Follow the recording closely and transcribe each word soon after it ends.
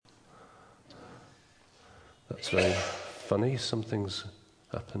That's very funny. Something's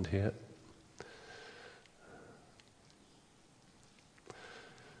happened here.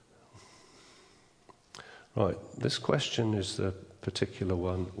 Right, this question is the particular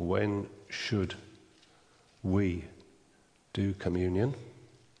one. When should we do communion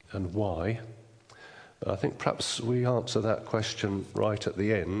and why? But I think perhaps we answer that question right at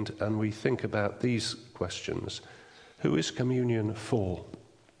the end and we think about these questions. Who is communion for?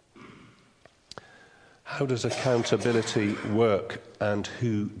 How does accountability work and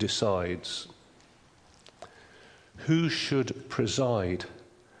who decides? Who should preside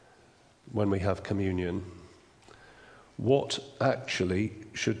when we have communion? What actually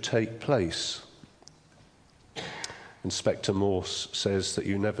should take place? Inspector Morse says that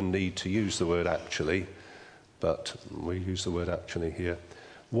you never need to use the word actually, but we use the word actually here.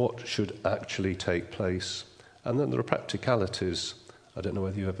 What should actually take place? And then there are practicalities. I don't know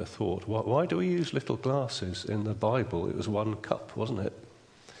whether you ever thought, why do we use little glasses in the Bible? It was one cup, wasn't it?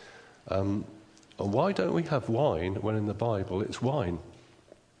 And why don't we have wine when in the Bible it's wine?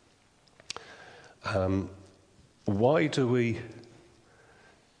 Why do we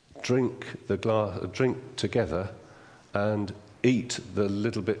drink together and eat the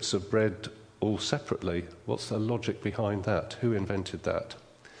little bits of bread all separately? What's the logic behind that? Who invented that?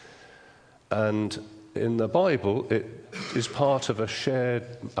 And in the Bible, it is part of a shared...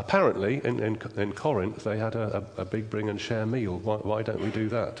 Apparently, in Corinth, they had a big bring and share meal. Why don't we do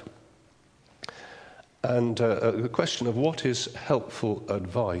that? And the question of what is helpful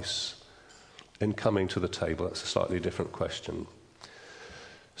advice in coming to the table, that's a slightly different question.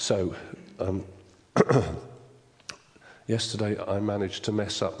 So, yesterday I managed to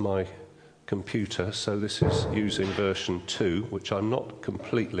mess up my computer, so this is using version 2, which I'm not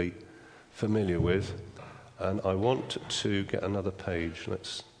completely familiar with, and I want to get another page. I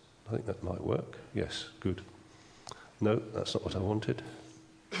think that might work. Yes, good. No, that's not what I wanted.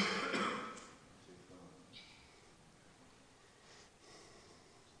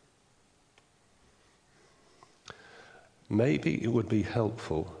 Maybe it would be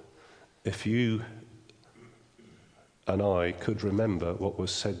helpful if you and I could remember what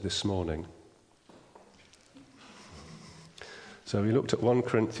was said this morning. So we looked at 1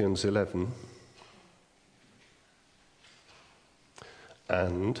 Corinthians 11,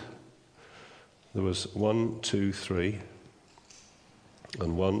 and there was 1, 2, 3,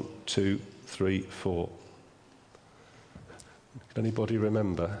 and 1, 2, 3, 4. Can anybody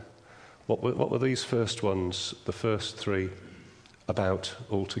remember? What were these first ones, the first three, about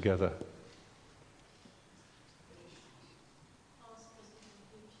altogether?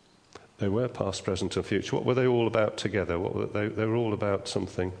 They were past, present and future. What were they all about together? They were all about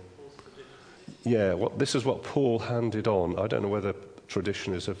something. Yeah, this is what Paul handed on. I don't know whether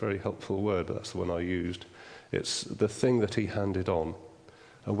tradition is a very helpful word, but that's the one I used. It's the thing that he handed on.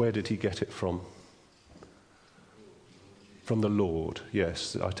 And where did he get it from? From the Lord,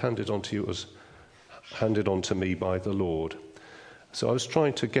 yes. I handed on to you, it was handed on to me by the Lord. So I was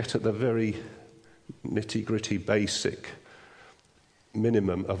trying to get at the very nitty-gritty basic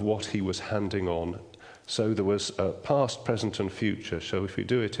minimum of what he was handing on. So there was past, present and future. So if we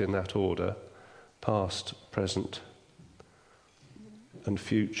do it in that order, past, present and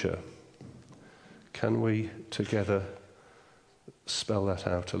future, can we together spell that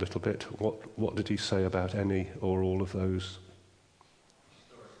out a little bit? What did he say about any or all of those?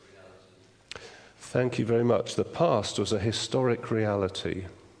 Thank you very much. The past was a historic reality.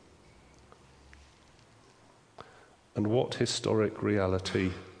 And what historic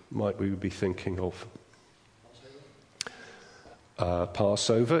reality might we be thinking of?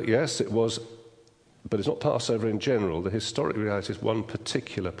 Passover, yes, it was, but it's not Passover in general. The historic reality is one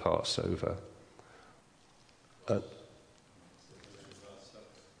particular Passover.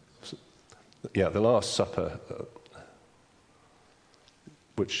 The Last Supper,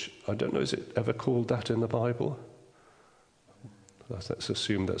 which I don't know, is it ever called that in the Bible? Let's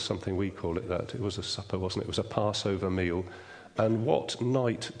assume that's something we call it that. It was a supper, wasn't it? It was a Passover meal. And what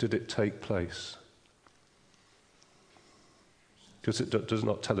night did it take place? Because it does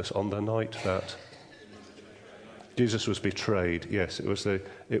not tell us on the night that Jesus was betrayed. Yes, it was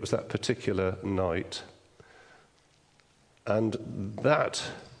that particular night. And that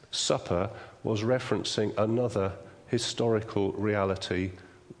supper was referencing another historical reality,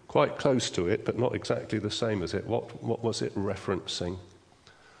 quite close to it, but not exactly the same as it. What was it referencing?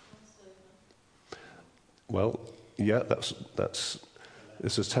 Well, yeah, this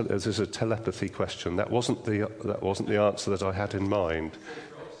is a telepathy question. That wasn't the answer that I had in mind.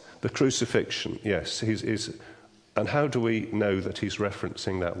 The crucifixion, yes. And how do we know that he's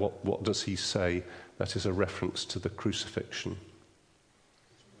referencing that? What does he say that is a reference to the crucifixion?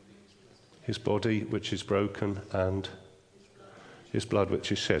 His body which is broken and his blood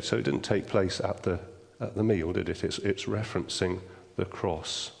which is shed. So it didn't take place at the meal, did it? It's referencing the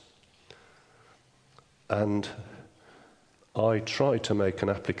cross. And I tried to make an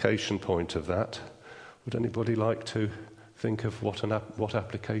application point of that. Would anybody like to think of what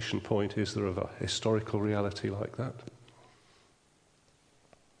application point is there of a historical reality like that?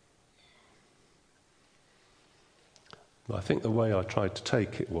 I think the way I tried to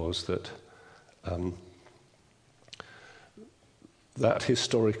take it was that that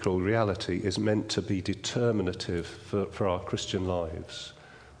historical reality is meant to be determinative for our Christian lives.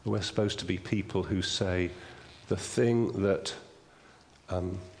 We're supposed to be people who say, the thing that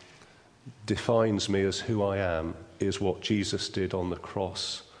defines me as who I am is what Jesus did on the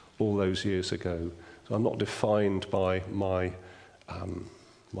cross all those years ago. So I'm not defined by my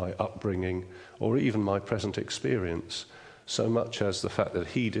upbringing or even my present experience, so much as the fact that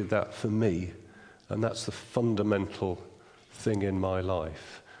he did that for me, and that's the fundamental thing in my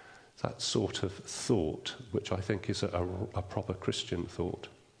life. That sort of thought, which I think is a proper Christian thought.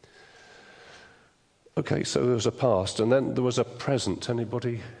 Okay, so there was a past, and then there was a present.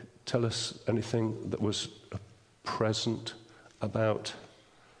 Anybody tell us anything that was a present about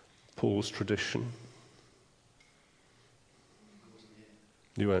Paul's tradition?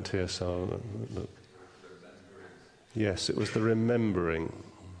 You weren't here, so look. Yes, it was the remembering.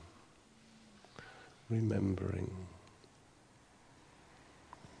 Remembering.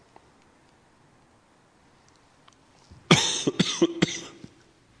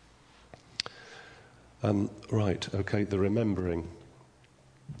 Right, okay, the remembering.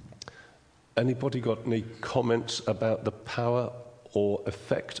 Anybody got any comments about the power or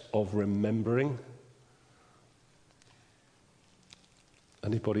effect of remembering?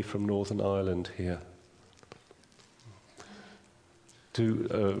 Anybody from Northern Ireland here?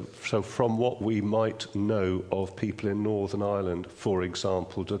 So from what we might know of people in Northern Ireland, for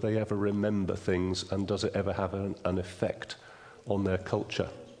example, do they ever remember things, and does it ever have an effect on their culture?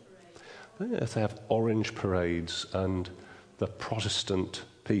 Yes, they have orange parades, and the Protestant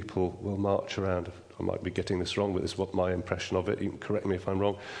people will march around. I might be getting this wrong, but this is what my impression of it. You can correct me if I'm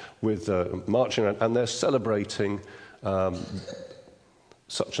wrong. With marching around, and they're celebrating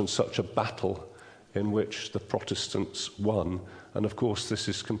such and such a battle in which the Protestants won. And of course, this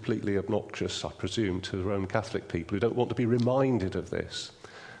is completely obnoxious, I presume, to the Roman Catholic people who don't want to be reminded of this.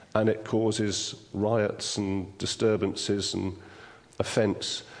 And it causes riots and disturbances and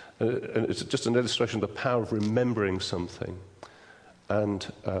offence. And it's just an illustration of the power of remembering something.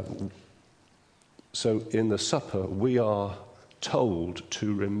 And so in the supper, we are told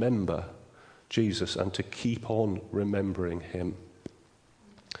to remember Jesus and to keep on remembering him.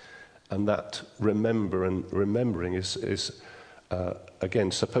 And that remembering is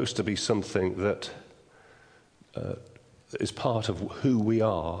again, supposed to be something that is part of who we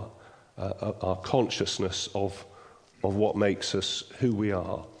are, our consciousness of what makes us who we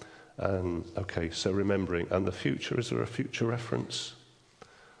are. Okay, so remembering. And the future, is there a future reference?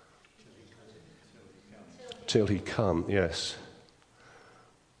 Till he come, yes.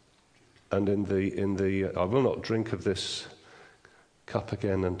 And in the I will not drink of this cup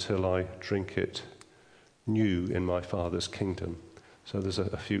again until I drink it new in my Father's kingdom. So there's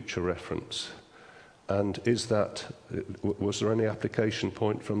a future reference. And was there any application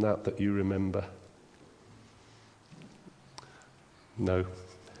point from that you remember? No.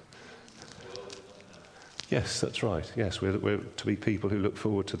 Yes, that's right. Yes, we're to be people who look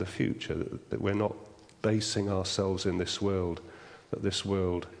forward to the future, that we're not basing ourselves in this world, that this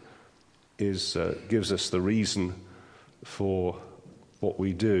world gives us the reason for what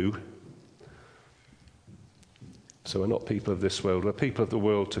we do. So we're not people of this world, we're people of the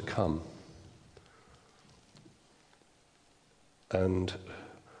world to come. And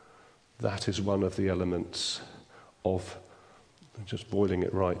that is one of the elements of, just boiling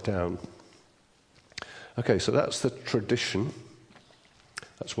it right down. Okay, so that's the tradition.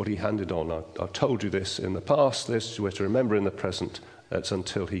 That's what he handed on. I've told you this in the past, this we're to remember in the present, it's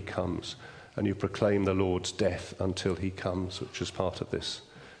until he comes. And you proclaim the Lord's death until he comes, which is part of this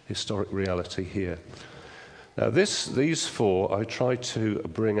historic reality here. Now these four, I try to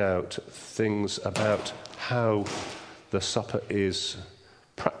bring out things about how the supper is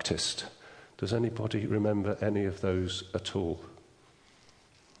practiced. Does anybody remember any of those at all?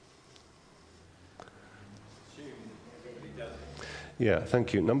 Yeah,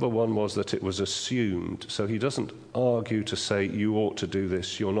 thank you. Number one was that it was assumed. So he doesn't argue to say you ought to do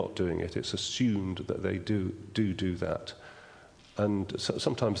this, you're not doing it. It's assumed that they do that. And so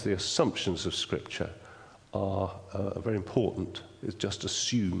sometimes the assumptions of Scripture are very important. It's just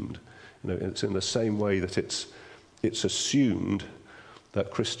assumed. It's in the same way that it's assumed that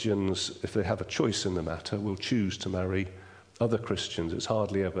Christians, if they have a choice in the matter, will choose to marry other Christians. It's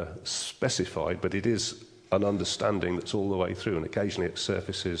hardly ever specified, but it is an understanding that's all the way through, and occasionally it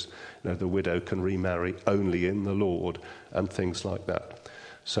surfaces, the widow can remarry only in the Lord and things like that.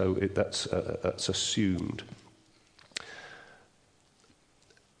 So that's assumed.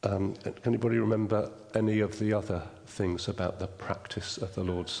 Can anybody remember any of the other things about the practice of the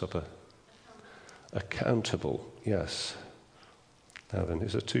Lord's Supper? Accountable, yes. Now then,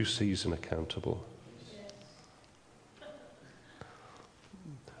 is a 2 C's in accountable?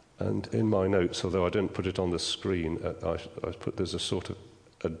 And in my notes, although I didn't put it on the screen, I put there's a sort of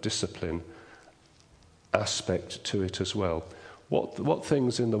a discipline aspect to it as well. What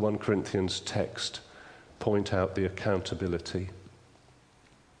things in the 1 Corinthians text point out the accountability?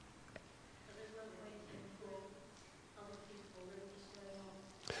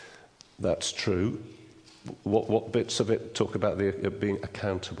 That's true. What bits of it talk about being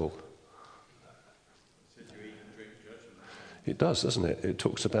accountable? It does, doesn't it? It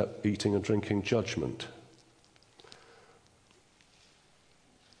talks about eating and drinking judgment.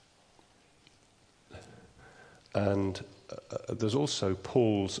 And there's also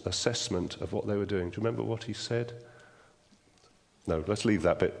Paul's assessment of what they were doing. Do you remember what he said? No, let's leave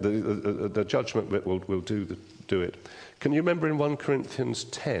that bit. The judgment bit will do it. Can you remember in 1 Corinthians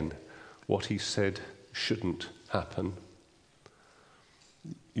 10 what he said shouldn't happen?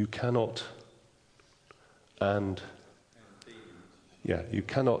 You cannot you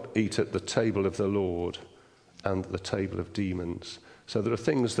cannot eat at the table of the Lord and the table of demons. So there are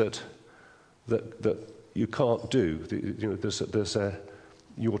things that you can't do.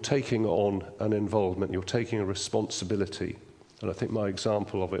 You're taking on an involvement, you're taking a responsibility. And I think my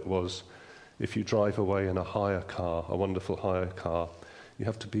example of it was, if you drive away in a hire car, a wonderful hire car, you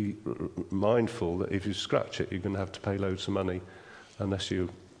have to be mindful that if you scratch it, you're going to have to pay loads of money unless you're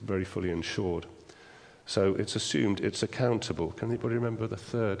very fully insured. So it's assumed it's accountable. Can anybody remember the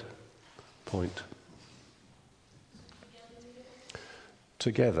third point?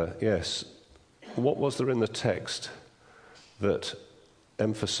 Together, yes. What was there in the text that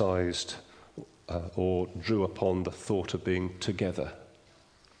emphasised or drew upon the thought of being together?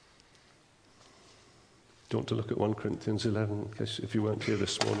 Do you want to look at 1 Corinthians 11, in case if you weren't here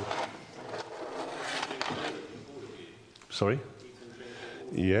this morning? Sorry?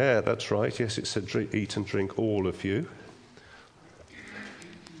 Yeah, that's right. Yes, it said eat and drink all of you.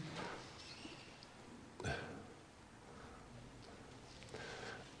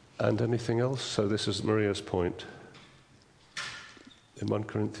 And anything else? So this is Maria's point. In 1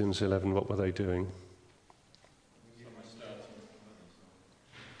 Corinthians 11, what were they doing?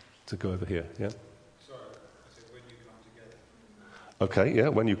 To go over here, yeah? Sorry, I said when you come together. Okay, yeah,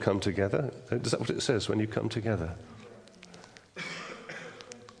 when you come together. Is that what it says, when you come together?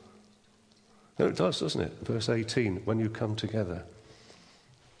 No, it does, doesn't it? Verse 18, when you come together.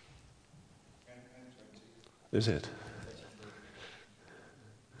 Is it?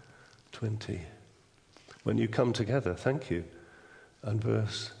 20. When you come together, thank you. And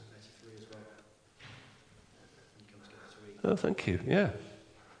verse... Oh, thank you, yeah.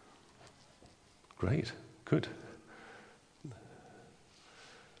 Great, good.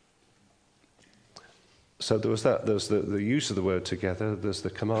 So there was that. There's the use of the word together. There's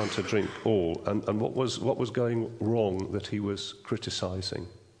the command to drink all. And what was going wrong that he was criticising?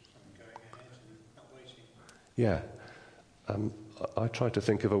 Yeah. I tried to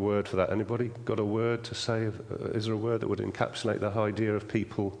think of a word for that. Anybody got a word to say? Is there a word that would encapsulate the idea of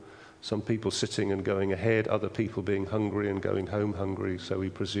people? Some people sitting and going ahead, other people being hungry and going home hungry, so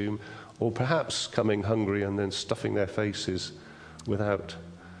we presume, or perhaps coming hungry and then stuffing their faces without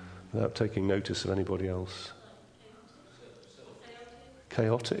taking notice of anybody else.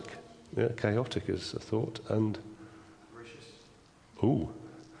 Chaotic? Yeah, chaotic is a thought. And ooh.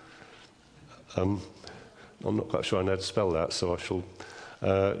 I'm not quite sure I know how to spell that, so I shall...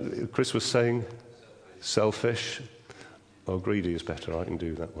 Chris was saying selfish. Oh, greedy is better. I can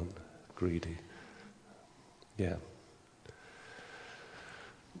do that one. Greedy. Yeah.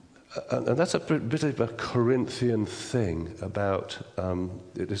 And that's a bit of a Corinthian thing about...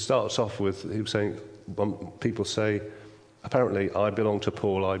 it starts off with, he was saying, people say, apparently, I belong to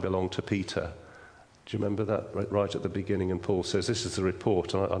Paul, I belong to Peter. Do you remember that right at the beginning? And Paul says, this is the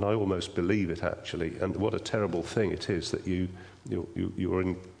report, and I almost believe it, actually. And what a terrible thing it is that you're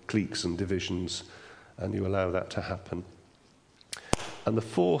in cliques and divisions, and you allow that to happen. And the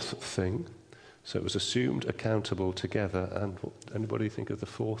fourth thing, so it was assumed, accountable, together, and anybody think of the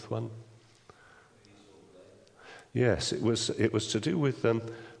fourth one? Yes, it was to do with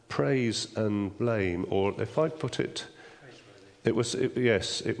praise and blame, or if I put it, it was.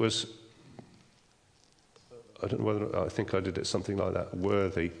 I don't know whether I think I did it something like that.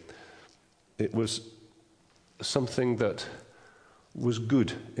 Worthy. It was something that was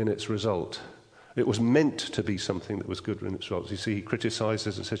good in its result. It was meant to be something that was good in its result. You see, he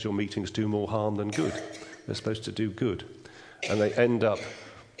criticises and says your meetings do more harm than good. They're supposed to do good, and they end up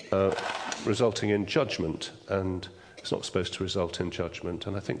resulting in judgment, and it's not supposed to result in judgment.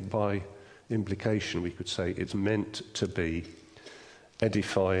 And I think by implication we could say it's meant to be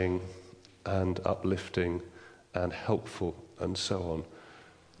edifying and uplifting and helpful and so on.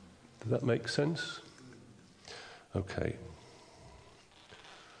 Does that make sense? Okay.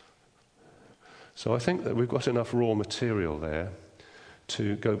 So I think that we've got enough raw material there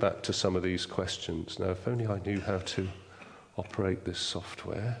to go back to some of these questions. Now, if only I knew how to operate this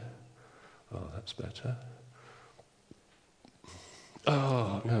software. Oh, that's better.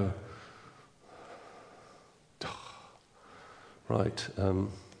 Oh, no. Right.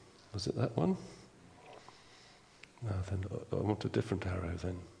 Was it that one? No, then I want a different arrow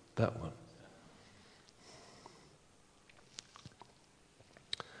then. That one.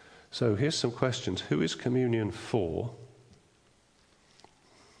 So here's some questions. Who is communion for?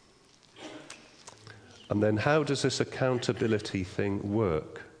 And then how does this accountability thing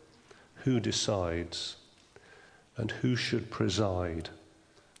work? Who decides? And who should preside?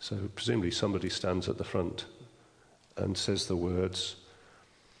 So presumably somebody stands at the front and says the words.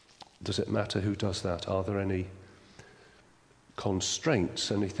 Does it matter who does that? Are there any constraints,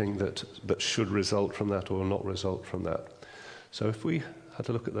 anything that should result from that or not result from that? So if we had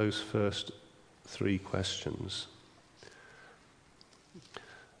a look at those first three questions,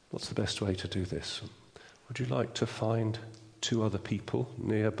 what's the best way to do this? Would you like to find two other people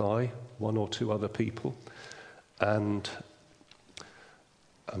nearby, one or two other people? And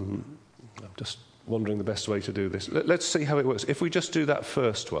I'm just wondering the best way to do this. Let's see how it works. If we just do that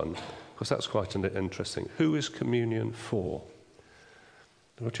first one, because that's quite interesting. Who is communion for?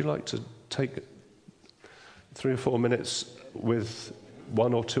 Would you like to take 3 or 4 minutes with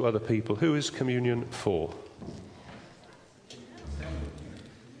one or two other people? Who is communion for?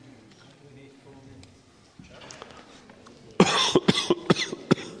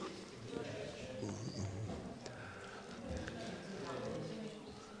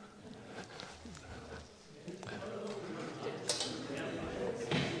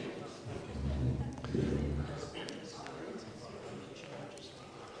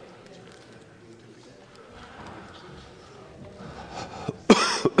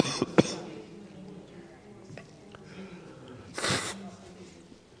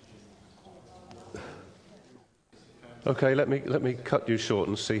 Okay, let me cut you short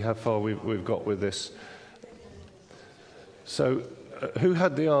and see how far we've got with this. So, who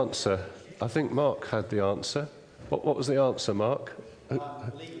had the answer? I think Mark had the answer. What was the answer, Mark?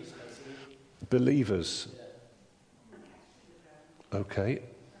 Believers. Believers. Okay.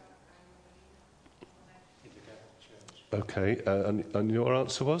 Okay, and your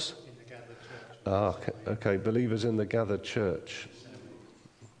answer was? In the gathered church. Okay, believers in the gathered church.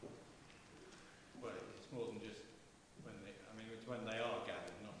 Well, it's more than just when they, it's when they are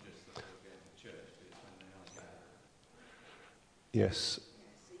gathered, not just that they get to church, but it's when they are gathered. Yes.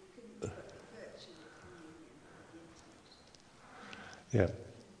 Yeah.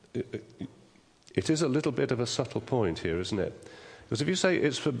 It is a little bit of a subtle point here, isn't it? Because if you say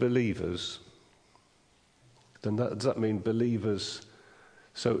it's for believers, then does that mean believers?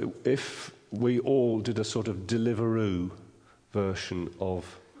 So if we all did a sort of Deliveroo version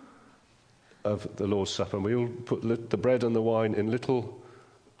of the Lord's Supper, and we all put the bread and the wine in little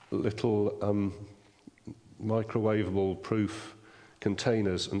microwavable proof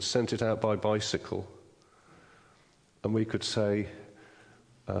containers and sent it out by bicycle, and we could say,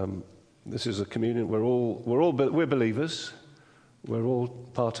 this is a communion. We're believers. We're all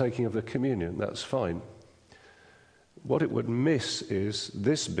partaking of the communion. That's fine. What it would miss is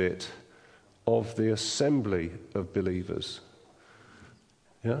this bit of the assembly of believers.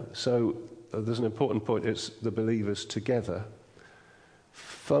 Yeah. So there's an important point. It's the believers together,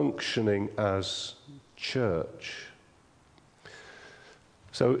 functioning as church.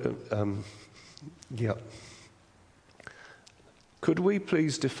 So yeah. Could we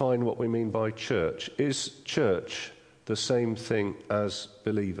please define what we mean by church? Is church the same thing as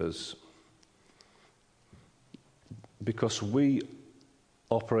believers? Because we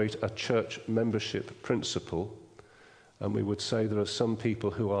operate a church membership principle, and we would say there are some people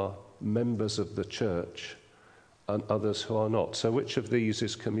who are members of the church and others who are not. So which of these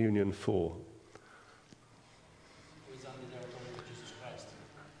is communion for? Who is under the authority of Jesus Christ?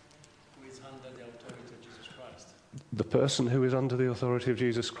 Who is under the authority of Jesus Christ? The person who is under the authority of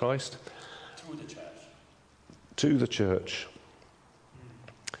Jesus Christ? Through the church. To the church.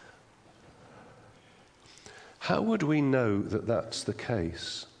 How would we know that that's the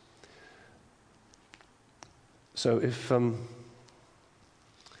case? So if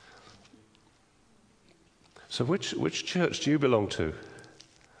so which church do you belong to?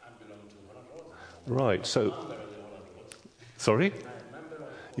 I belong to Holland Road. Right, so Member of the Holland Road. sorry? I'm a member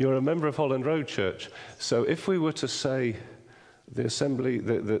of You're a member of Holland Road Church. So if we were to say the assembly,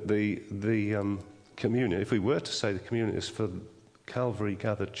 the communion, if we were to say the communion is for Calvary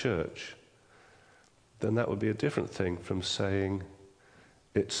Gathered Church, then that would be a different thing from saying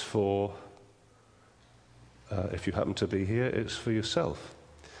it's for, if you happen to be here, it's for yourself.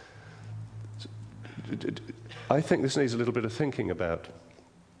 I think this needs a little bit of thinking about.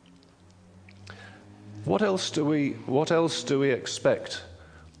 What else do we expect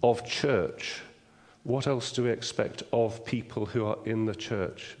of church? What else do we expect of people who are in the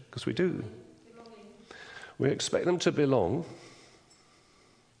church? Because we do. We expect them to belong.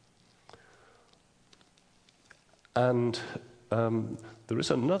 And there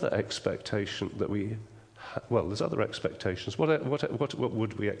is another expectation that we... well, there's other expectations. What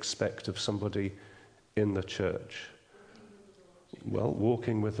would we expect of somebody in the church? Well,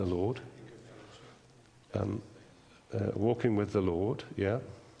 walking with the Lord. Walking with the Lord, yeah.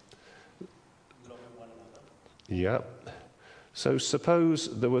 Yeah. So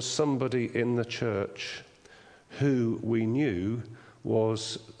suppose there was somebody in the church who we knew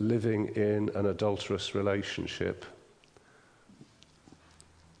was living in an adulterous relationship.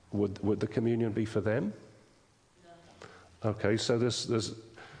 Would the communion be for them? No. Okay, so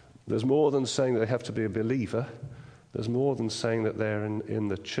there's more than saying that they have to be a believer. There's more than saying that they're in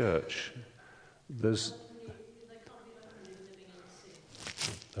the church. There's...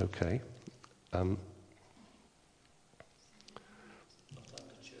 Okay.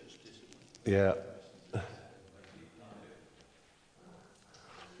 Yeah.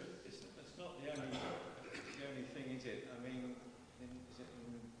 It's not the only thing, is it? I mean, is it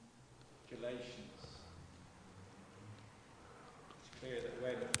in Galatians? It's clear that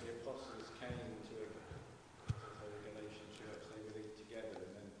when the apostles came to the Galatian church, they would eat together,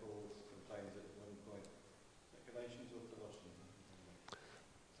 and then Paul complains at one point. Is that Galatians or Colossians?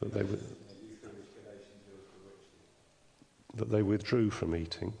 That they withdrew from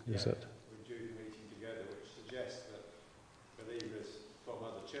eating, is that? Withdrew from eating together, which suggests that believers from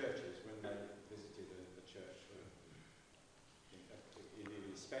other churches, when they visited a church, were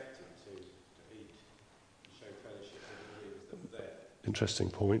expecting to eat and show fellowship with the believers that were there. Interesting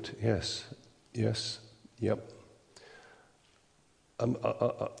point. Yes. Yes. Yep.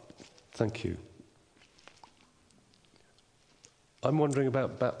 Thank you. I'm wondering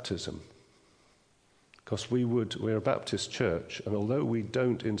about baptism. Because we're a Baptist church, and although we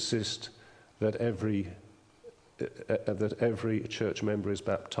don't insist that every church member is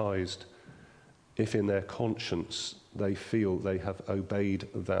baptized, if in their conscience they feel they have obeyed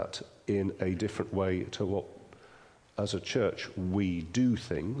that in a different way to what, as a church, we do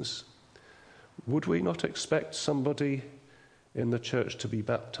things, would we not expect somebody in the church to be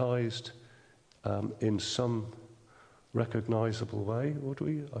baptized in some recognizable way? Would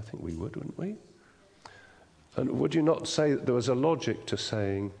we? I think we would, wouldn't we? And would you not say that there was a logic to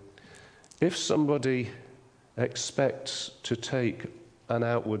saying, if somebody expects to take an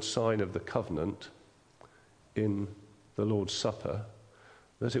outward sign of the covenant in the Lord's Supper,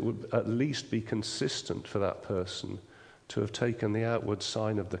 that it would at least be consistent for that person to have taken the outward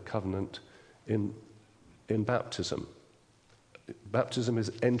sign of the covenant in baptism. Baptism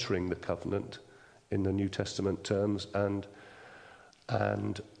is entering the covenant in the New Testament terms, and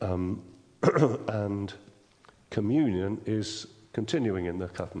communion is continuing in the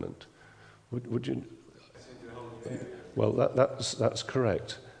covenant. Would you? Well, that's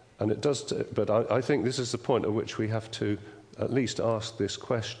correct, and it does. But I think this is the point at which we have to at least ask this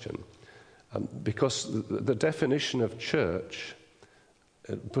question, because the definition of church,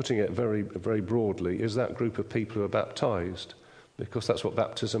 putting it very, very broadly, is that group of people who are baptized, because that's what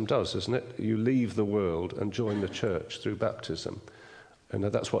baptism does, isn't it? You leave the world and join the church through baptism. And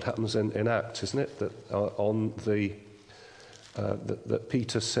that's what happens in Acts, isn't it? That on the that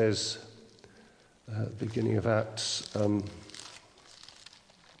Peter says, beginning of Acts,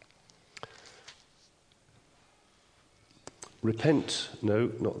 repent,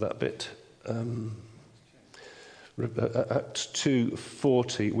 no, not that bit. Acts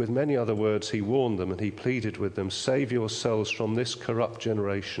 2:40, with many other words he warned them and he pleaded with them, save yourselves from this corrupt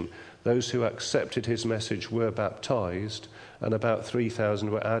generation. Those who accepted his message were baptized, and about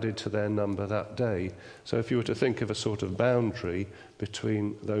 3,000 were added to their number that day. So if you were to think of a sort of boundary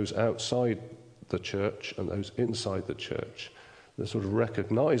between those outside the church and those inside the church, the sort of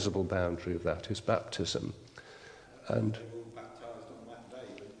recognizable boundary of that is baptism. And They were all baptised on that day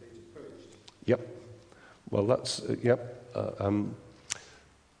when Peter preached. yep. Well, that's,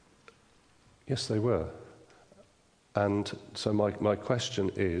 yes, they were. And so my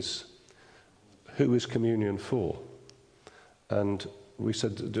question is, who is communion for? And we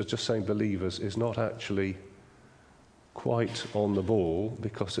said just saying believers is not actually quite on the ball,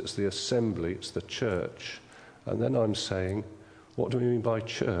 because it's the assembly, it's the church. And then I'm saying, what do we mean by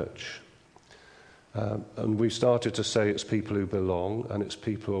church? And we started to say it's people who belong, and it's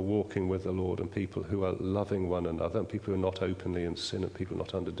people who are walking with the Lord, and people who are loving one another, and people who are not openly in sin, and people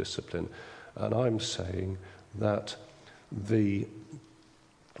not under discipline. And I'm saying that the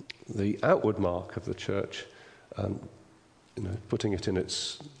outward mark of the church, putting it in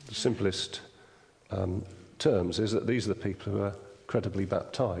its simplest terms, is that these are the people who are credibly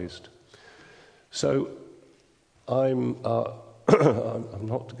baptized. So I'm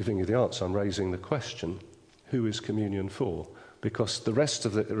not giving you the answer, I'm raising the question, who is communion for? Because the rest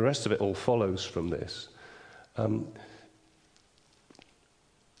of it all follows from this.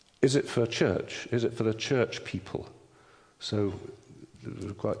 Is it for church? Is it for the church people? So,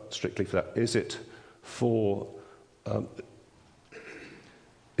 quite strictly for that, is it for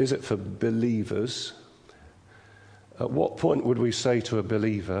believers? At what point would we say to a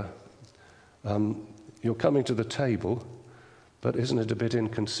believer, you're coming to the table, but isn't it a bit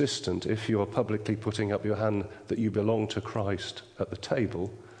inconsistent if you're publicly putting up your hand that you belong to Christ at the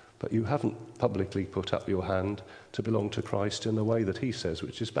table, but you haven't publicly put up your hand to belong to Christ in the way that he says,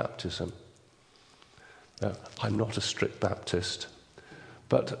 which is baptism? Now, I'm not a strict Baptist,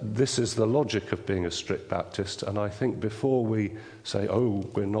 but this is the logic of being a strict Baptist, and I think before we say, oh,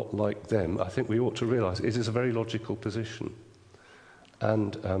 we're not like them, I think we ought to realise it is a very logical position.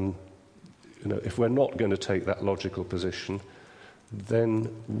 And, if we're not going to take that logical position, then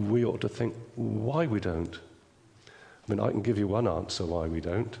we ought to think why we don't. I mean, I can give you one answer why we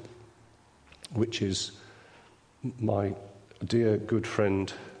don't, which is my dear good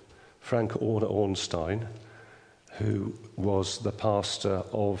friend Frank Ornstein, who was the pastor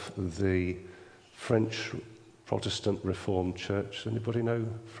of the French Protestant Reformed Church. Anybody know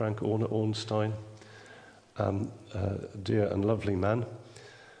Frank Ornstein? Dear and lovely man.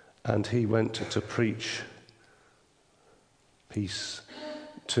 And he went to preach peace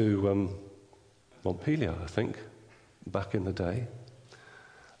to Montpellier, I think, back in the day.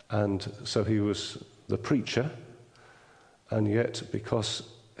 And so he was the preacher, and yet because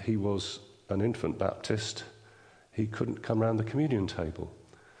he was an infant Baptist, he couldn't come round the communion table,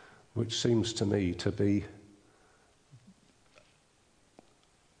 which seems to me to be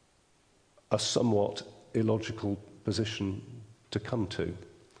a somewhat illogical position to come to.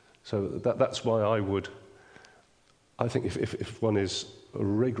 So that's why I think if one is a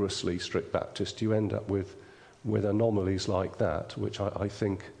rigorously strict Baptist, you end up with anomalies like that, which I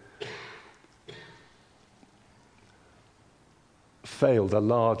think fail the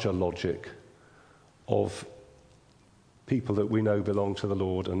larger logic of people that we know belong to the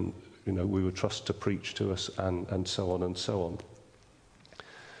Lord and we would trust to preach to us and so on and so on.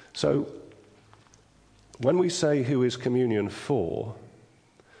 So when we say who is communion for,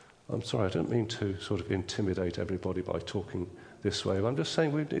 I'm sorry, I don't mean to sort of intimidate everybody by talking this way. I'm just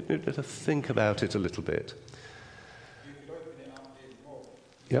saying we need to think about it a little bit. You could open it up even more.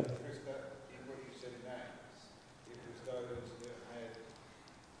 Yep. Krista, in what you said in Acts, it was those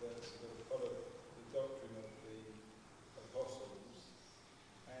that followed the doctrine of the apostles,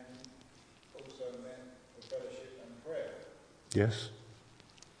 and also meant for fellowship and prayer. Yes.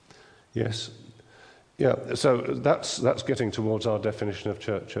 Yes. Yeah, so that's getting towards our definition of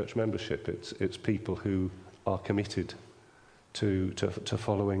church membership. It's people who are committed to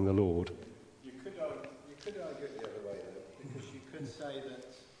following the Lord. You could argue it the other way, though, because you could say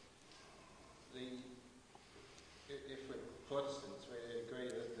that if we're Protestants, we agree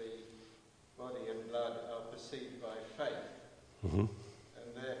that the body and blood are perceived by faith, Mm-hmm. and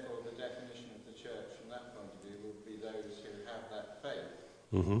therefore the definition of the church from that point of view would be those who have that faith.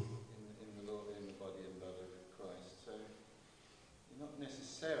 Mm-hmm. In the Lord, in the body and blood of Christ. So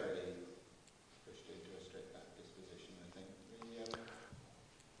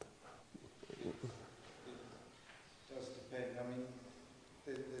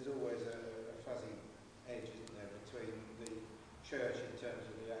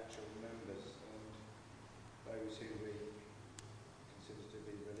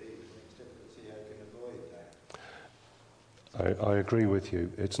I agree with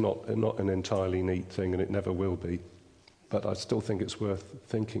you. It's not an entirely neat thing, and it never will be. But I still think it's worth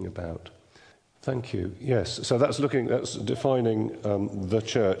thinking about. Thank you. Yes, so that's defining the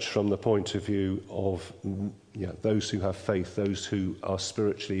church from the point of view of those who have faith, those who are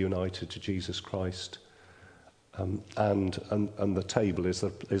spiritually united to Jesus Christ, and the table is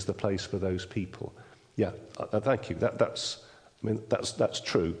the place for those people. Yeah, thank you. That's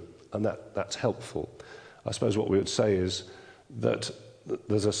true, and that's helpful. I suppose what we would say is that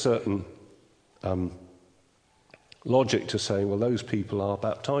there's a certain logic to saying, well, those people are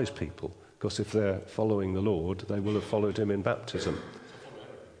baptized people, because if they're following the Lord, they will have followed him in baptism.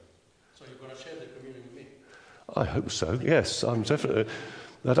 So you're going to share the communion with me? I hope so. Yes, I'm definitely.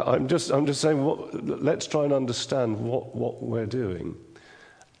 I'm just saying. Let's try and understand what we're doing,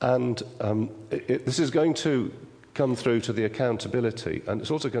 and this is going to come through to the accountability, and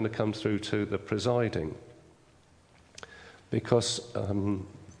it's also going to come through to the presiding. Because,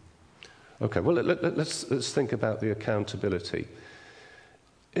 let's think about the accountability.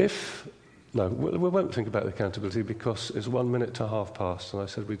 We won't think about the accountability because it's 1 minute to past, and I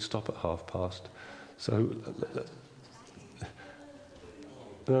said we'd stop at past. So,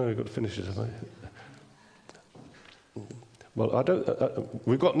 no, we've got to finish it, have I? Well, I don't.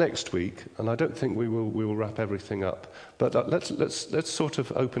 We've got next week, and I don't think we will wrap everything up. But let's sort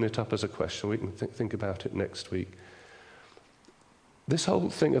of open it up as a question. We can think about it next week. This whole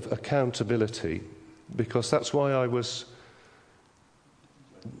thing of accountability, because that's why I was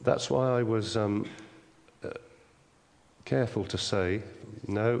careful to say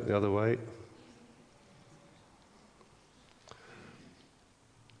no, the other way.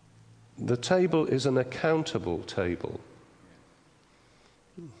 The table is an accountable table.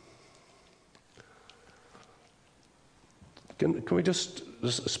 Can we just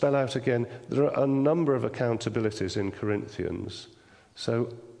spell out again? There are a number of accountabilities in Corinthians.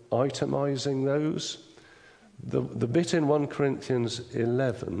 So itemizing those, the bit in 1 Corinthians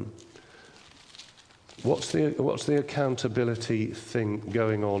 11, what's the accountability thing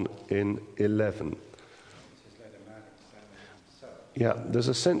going on in 11? Yeah, there's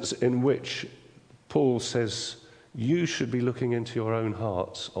a sense in which Paul says you should be looking into your own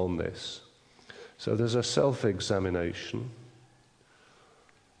hearts on this. So there's a self-examination.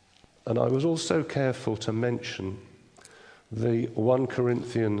 And I was also careful to mention the 1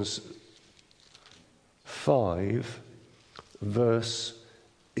 Corinthians 5, verse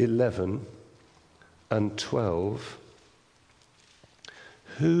 11 and 12.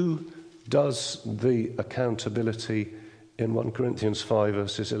 Who does the accountability in 1 Corinthians 5,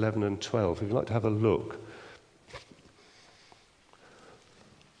 verses 11 and 12? If you'd like to have a look.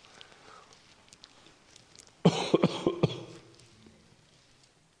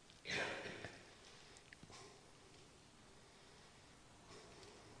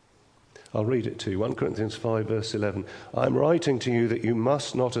 I'll read it to you. 1 Corinthians 5, verse 11. I'm writing to you that you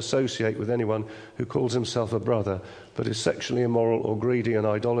must not associate with anyone who calls himself a brother, but is sexually immoral or greedy, an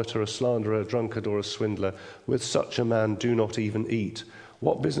idolater, a slanderer, a drunkard, or a swindler. With such a man do not even eat.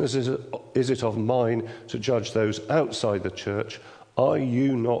 What business is it of mine to judge those outside the church? Are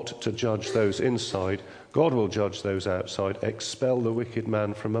you not to judge those inside? God will judge those outside. Expel the wicked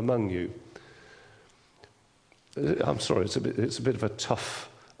man from among you. I'm sorry, it's a bit of a tough,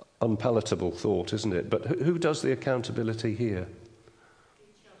 unpalatable thought, isn't it? But who does the accountability here?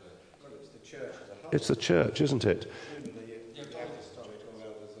 Well, it's the church as a whole. It's the church, isn't it?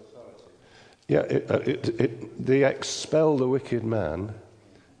 Yeah, the expel the wicked man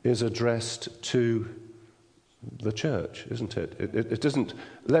is addressed to the church, isn't it? It doesn't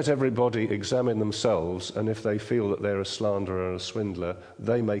let everybody examine themselves, and if they feel that they're a slanderer and a swindler,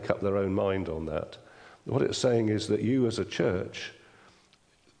 they make up their own mind on that. What it's saying is that you as a church,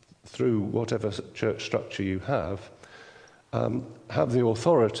 through whatever church structure you have the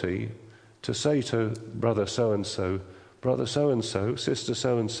authority to say to brother so-and-so, sister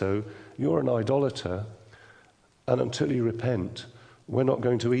so-and-so, you're an idolater, and until you repent, we're not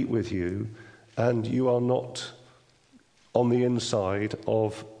going to eat with you, and you are not on the inside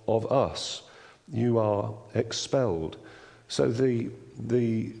of us. You are expelled. So the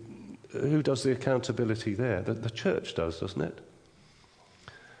who does the accountability there? The church does, doesn't it?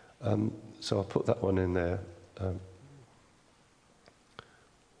 So I'll put that one in there.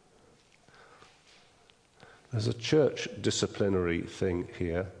 There's a church disciplinary thing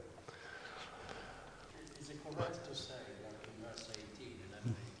here. Is it correct to say, like in verse 18,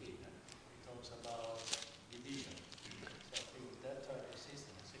 11, 18, it talks about division? So I think that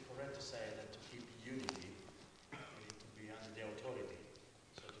system, is it correct to say that to keep unity, we need to be under the authority,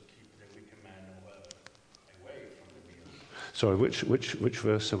 so to keep the wicked man away from the wheel? Sorry, which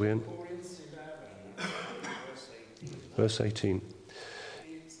verse are we in? Corinthians 11, verse 18. Verse 18.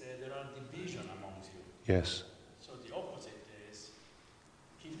 There are division amongst you. Yes. So the opposite is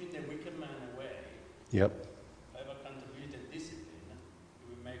keeping the wicked man away. Yep. Have accountability and discipline. It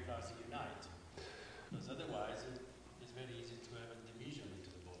will make us unite. Because otherwise, it's very easy to have a division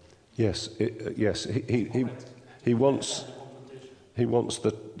into the body. Yes. He wants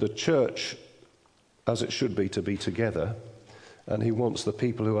the church, as it should be, to be together, and he wants the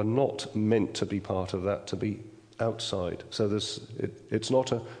people who are not meant to be part of that to be outside. So it's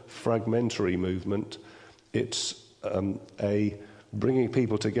not a fragmentary movement, it's a bringing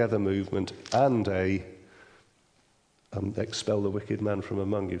people together movement and a expel the wicked man from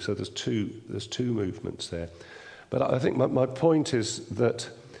among you. So there's two movements there. But I think my point is that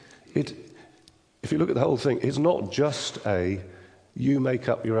if you look at the whole thing, it's not just you make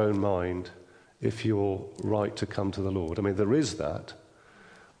up your own mind if you're right to come to the Lord. I mean, there is that,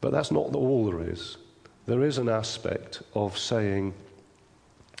 but that's not all there is. There is an aspect of saying,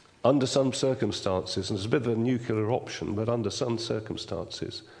 under some circumstances, and it's a bit of a nuclear option, but under some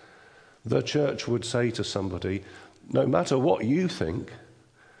circumstances, the church would say to somebody, no matter what you think,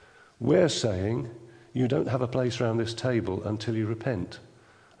 we're saying you don't have a place around this table until you repent.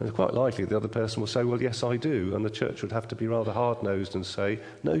 And it's quite likely the other person will say, well, yes, I do. And the church would have to be rather hard-nosed and say,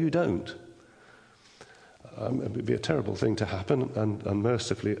 no, you don't. It would be a terrible thing to happen, and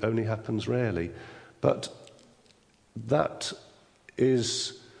mercifully it only happens rarely. But that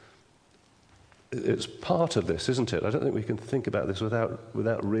it's part of this, isn't it? I don't think we can think about this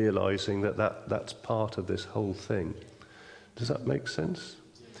without realising that's part of this whole thing. Does that make sense?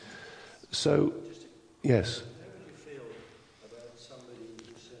 So, yes. How would you feel about somebody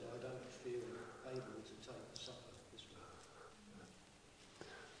who said, I don't feel able to take the supper this week?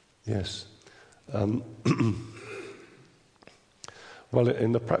 Yes. Well,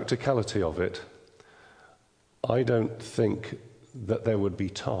 in the practicality of it, I don't think that there would be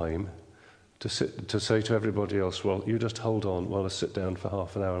time to say to everybody else, well, you just hold on while I sit down for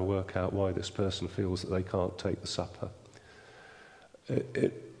half an hour and work out why this person feels that they can't take the supper.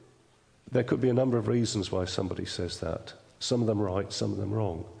 There could be a number of reasons why somebody says that. Some of them right, some of them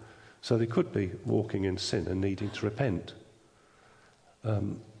wrong. So they could be walking in sin and needing to repent.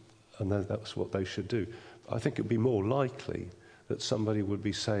 And then that's what they should do. I think it would be more likely that somebody would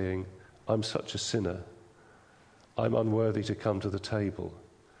be saying, I'm such a sinner, I'm unworthy to come to the table.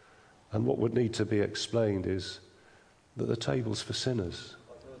 And what would need to be explained is that the table's for sinners.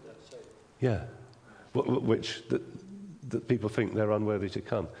 I've heard that said. Yeah. That people think they're unworthy to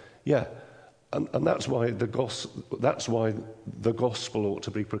come. Yeah. And that's why the gospel ought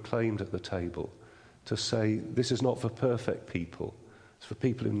to be proclaimed at the table, to say this is not for perfect people. It's for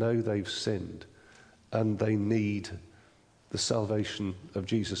people who know they've sinned and they need the salvation of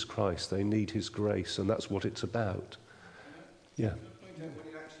Jesus Christ. They need his grace, and that's what it's about. Yeah. Can I point out what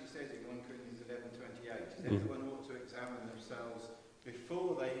it actually says in 1 Corinthians 11:28? Everyone ought to examine themselves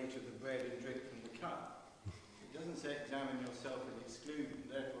before they eat of the bread and drink from the cup. It doesn't say examine yourself and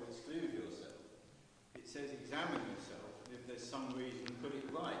therefore exclude yourself. It says examine yourself, and if there's some reason, put it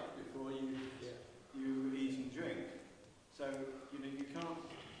right before you eat and drink. So, you can't,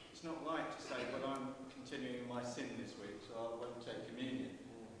 it's not right to say, well, I'm continuing my sin this week, so I won't take communion.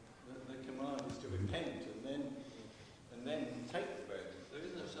 The command is to repent and then take the bread. There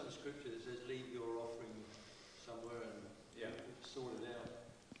isn't some scripture that says leave your offering somewhere and sort it out.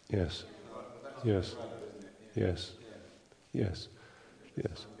 Yes. Right, but that's Yes. brother, isn't it? Yes. Yeah. Yes.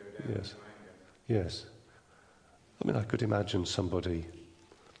 Yes. Go down Yes. to anger. Yes. I mean, I could imagine somebody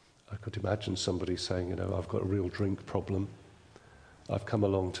saying, I've got a real drink problem. I've come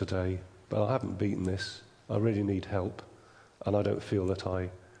along today, but I haven't beaten this. I really need help, and I don't feel that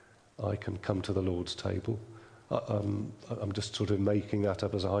I can come to the Lord's table. I'm just sort of making that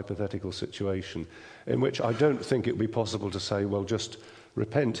up as a hypothetical situation in which I don't think it would be possible to say, well, just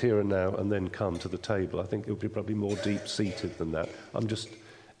repent here and now and then come to the table. I think it would be probably more deep-seated than that. I'm just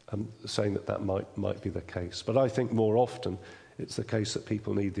saying that might be the case. But I think more often it's the case that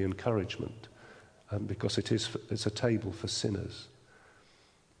people need the encouragement because it's a table for sinners.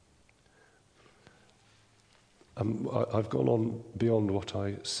 I've gone on beyond what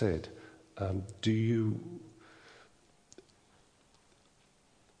I said. Do you...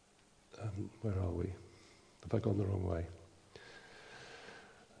 where are we? Have I gone the wrong way?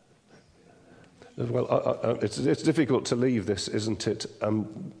 Well, it's difficult to leave this, isn't it,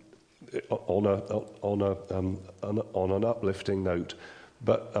 on an uplifting note.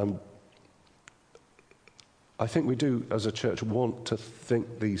 But I think we do, as a church, want to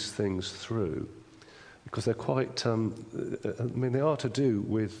think these things through. because they're quite, they are to do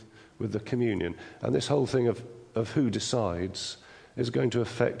with the communion. And this whole thing of who decides is going to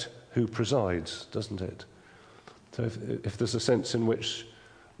affect who presides, doesn't it? So if there's a sense in which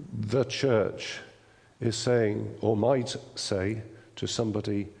the church is saying, or might say to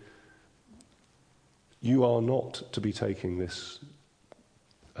somebody, you are not to be taking this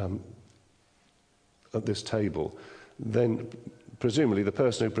at this table, then presumably the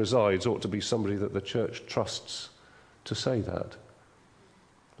person who presides ought to be somebody that the church trusts to say that.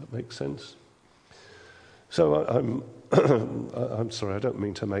 That makes sense? So I'm sorry, I don't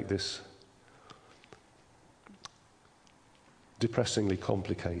mean to make this depressingly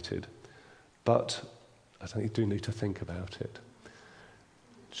complicated, but I think you do need to think about it.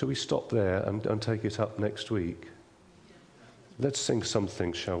 Shall we stop there and take it up next week? Let's sing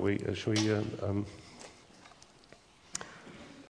something, shall we? Shall we